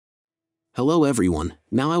Hello everyone,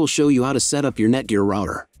 now I will show you how to set up your Netgear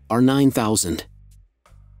router, R9000.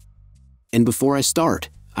 And before I start,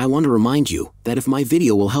 I want to remind you that if my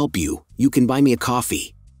video will help you, you can buy me a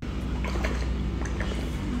coffee.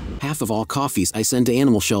 Half of all coffees I send to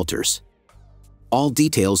animal shelters. All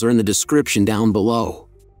details are in the description down below.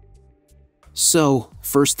 So,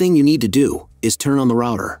 first thing you need to do is turn on the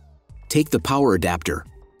router. Take the power adapter.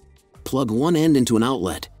 Plug one end into an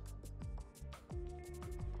outlet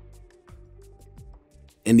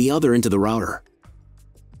and the other into the router.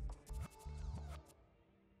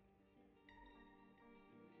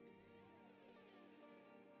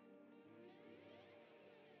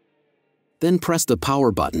 Then press the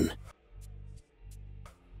power button.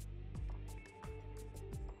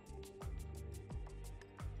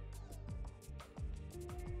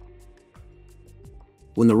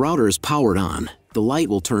 When the router is powered on, the light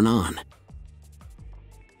will turn on.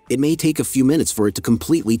 It may take a few minutes for it to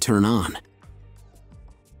completely turn on.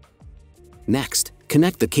 Next,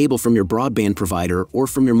 connect the cable from your broadband provider or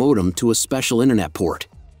from your modem to a special internet port.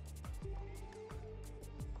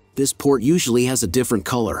 This port usually has a different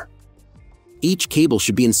color. Each cable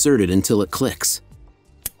should be inserted until it clicks.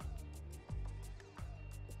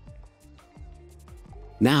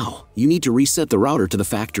 Now, you need to reset the router to the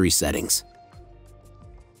factory settings.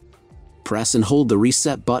 Press and hold the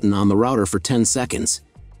reset button on the router for 10 seconds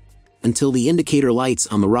until the indicator lights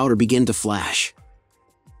on the router begin to flash.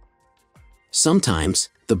 Sometimes,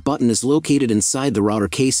 the button is located inside the router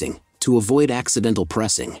casing to avoid accidental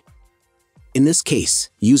pressing. In this case,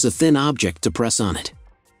 use a thin object to press on it.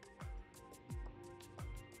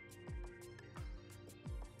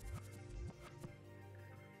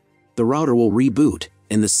 The router will reboot,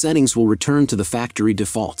 and the settings will return to the factory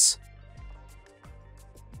defaults.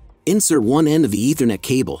 Insert one end of the Ethernet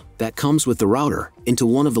cable that comes with the router into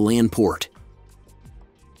one of the LAN port.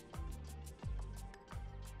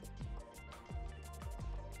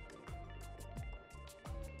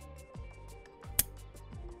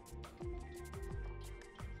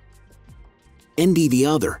 ND the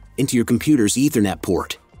other into your computer's Ethernet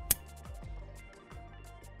port.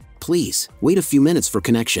 Please wait a few minutes for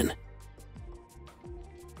connection.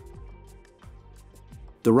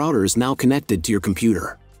 The router is now connected to your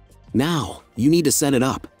computer. Now, you need to set it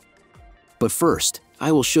up. But first,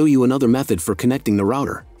 I will show you another method for connecting the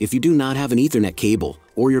router if you do not have an Ethernet cable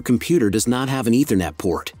or your computer does not have an Ethernet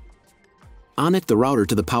port. Connect the router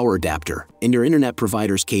to the power adapter and your internet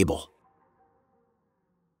provider's cable.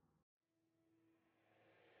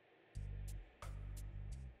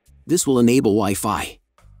 This will enable Wi-Fi.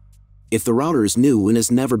 If the router is new and has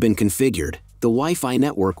never been configured, the Wi-Fi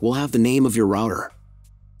network will have the name of your router.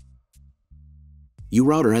 Your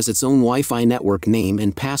router has its own Wi-Fi network name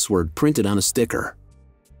and password printed on a sticker.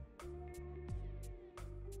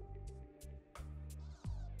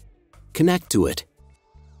 Connect to it.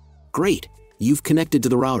 Great, you've connected to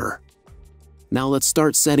the router. Now let's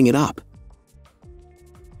start setting it up.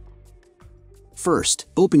 First,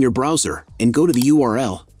 open your browser and go to the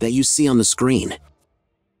URL that you see on the screen.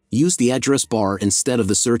 Use the address bar instead of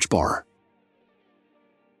the search bar.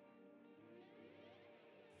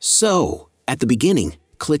 So, at the beginning,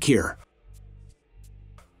 click here.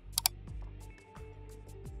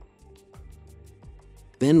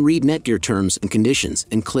 Then read Netgear terms and conditions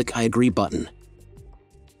and click I agree button.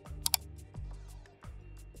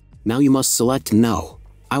 Now you must select No.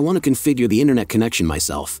 I want to configure the internet connection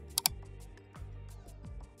myself.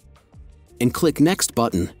 And click Next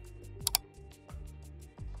button.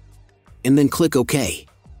 And then click OK.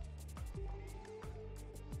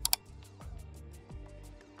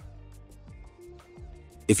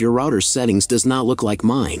 If your router's settings does not look like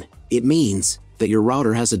mine, it means that your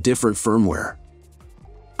router has a different firmware.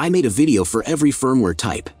 I made a video for every firmware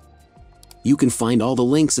type. You can find all the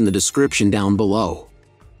links in the description down below.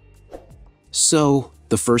 So,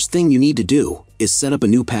 the first thing you need to do is set up a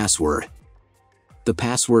new password. The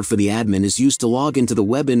password for the admin is used to log into the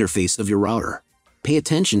web interface of your router. Pay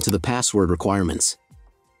attention to the password requirements.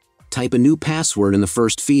 Type a new password in the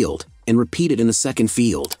first field and repeat it in the second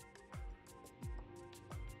field.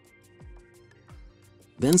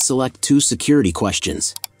 Then select 2 security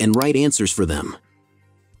questions and write answers for them.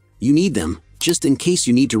 You need them just in case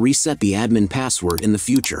you need to reset the admin password in the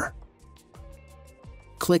future.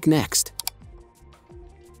 Click Next.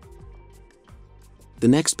 The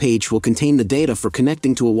next page will contain the data for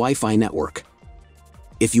connecting to a Wi-Fi network.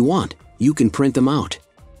 If you want, you can print them out.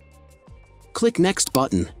 Click Next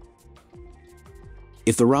button.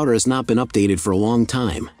 If the router has not been updated for a long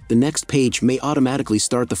time, the next page may automatically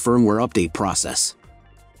start the firmware update process.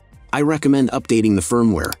 I recommend updating the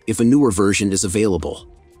firmware if a newer version is available.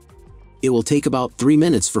 It will take about 3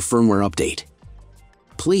 minutes for firmware update.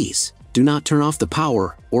 Please, do not turn off the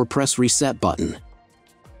power or press reset button.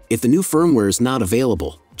 If the new firmware is not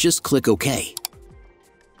available, just click OK.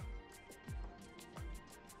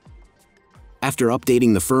 After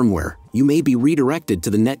updating the firmware, you may be redirected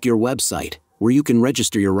to the Netgear website, where you can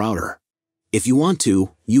register your router. If you want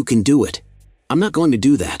to, you can do it. I'm not going to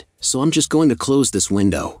do that, so I'm just going to close this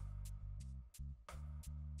window.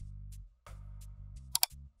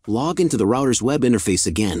 Log into the router's web interface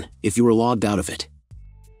again, if you were logged out of it.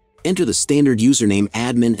 Enter the standard username,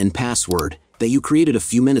 admin, and password that you created a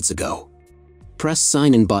few minutes ago. Press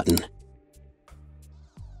Sign In button.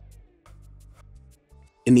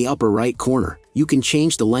 In the upper right corner, you can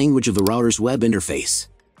change the language of the router's web interface.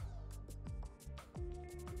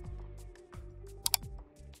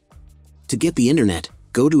 To get the internet,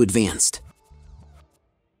 go to Advanced.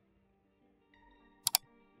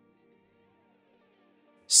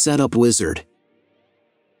 Setup Wizard.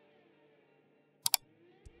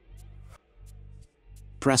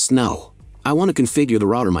 Press No. I want to configure the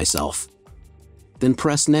router myself. Then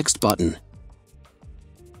press Next button.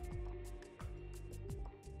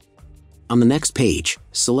 On the next page,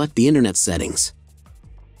 select the internet settings.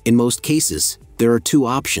 In most cases, there are two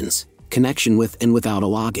options, connection with and without a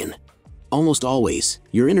login. Almost always,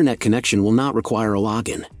 your internet connection will not require a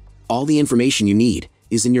login. All the information you need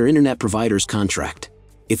is in your internet provider's contract.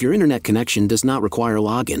 If your internet connection does not require a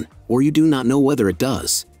login, or you do not know whether it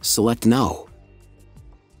does, select No.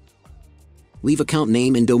 Leave account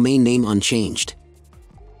name and domain name unchanged.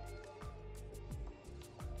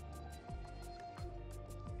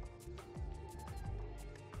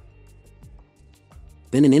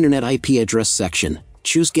 Then in Internet IP address section,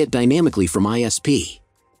 choose Get Dynamically from ISP.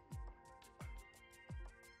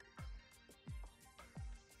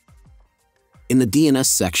 In the DNS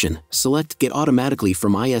section, select Get Automatically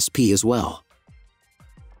from ISP as well.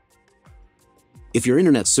 If your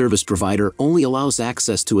internet service provider only allows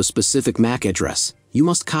access to a specific MAC address, you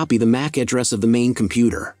must copy the MAC address of the main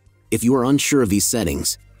computer. If you are unsure of these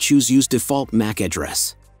settings, choose Use Default MAC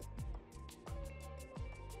Address.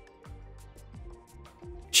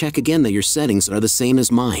 Check again that your settings are the same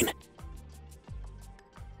as mine.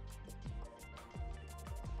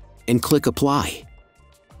 And click Apply.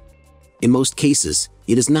 In most cases,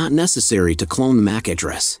 it is not necessary to clone the MAC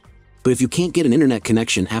address. But if you can't get an internet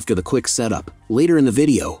connection after the quick setup, later in the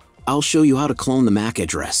video, I'll show you how to clone the MAC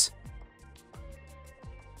address.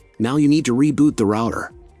 Now you need to reboot the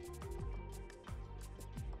router.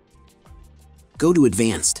 Go to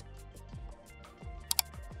Advanced.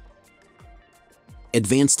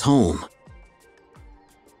 Advanced Home.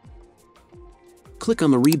 Click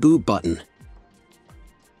on the Reboot button.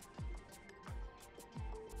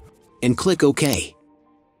 And click OK.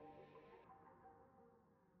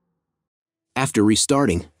 After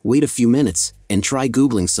restarting, wait a few minutes and try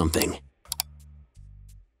Googling something.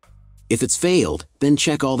 If it's failed, then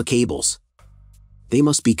check all the cables. They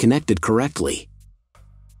must be connected correctly.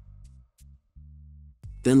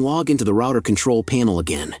 Then log into the router control panel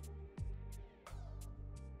again.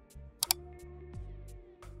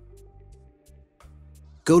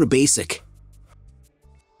 Go to Basic,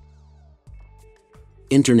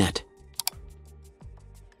 Internet,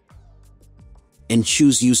 and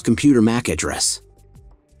choose Use Computer MAC Address.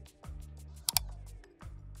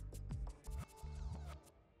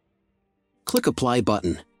 Click Apply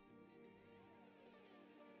button.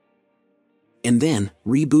 And then,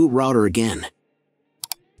 reboot router again.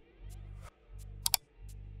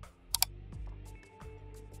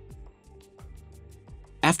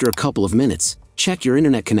 After a couple of minutes, check your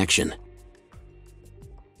internet connection.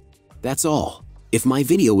 That's all. If my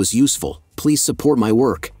video was useful, please support my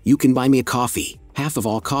work. You can buy me a coffee. Half of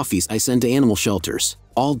all coffees I send to animal shelters.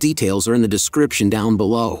 All details are in the description down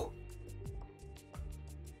below.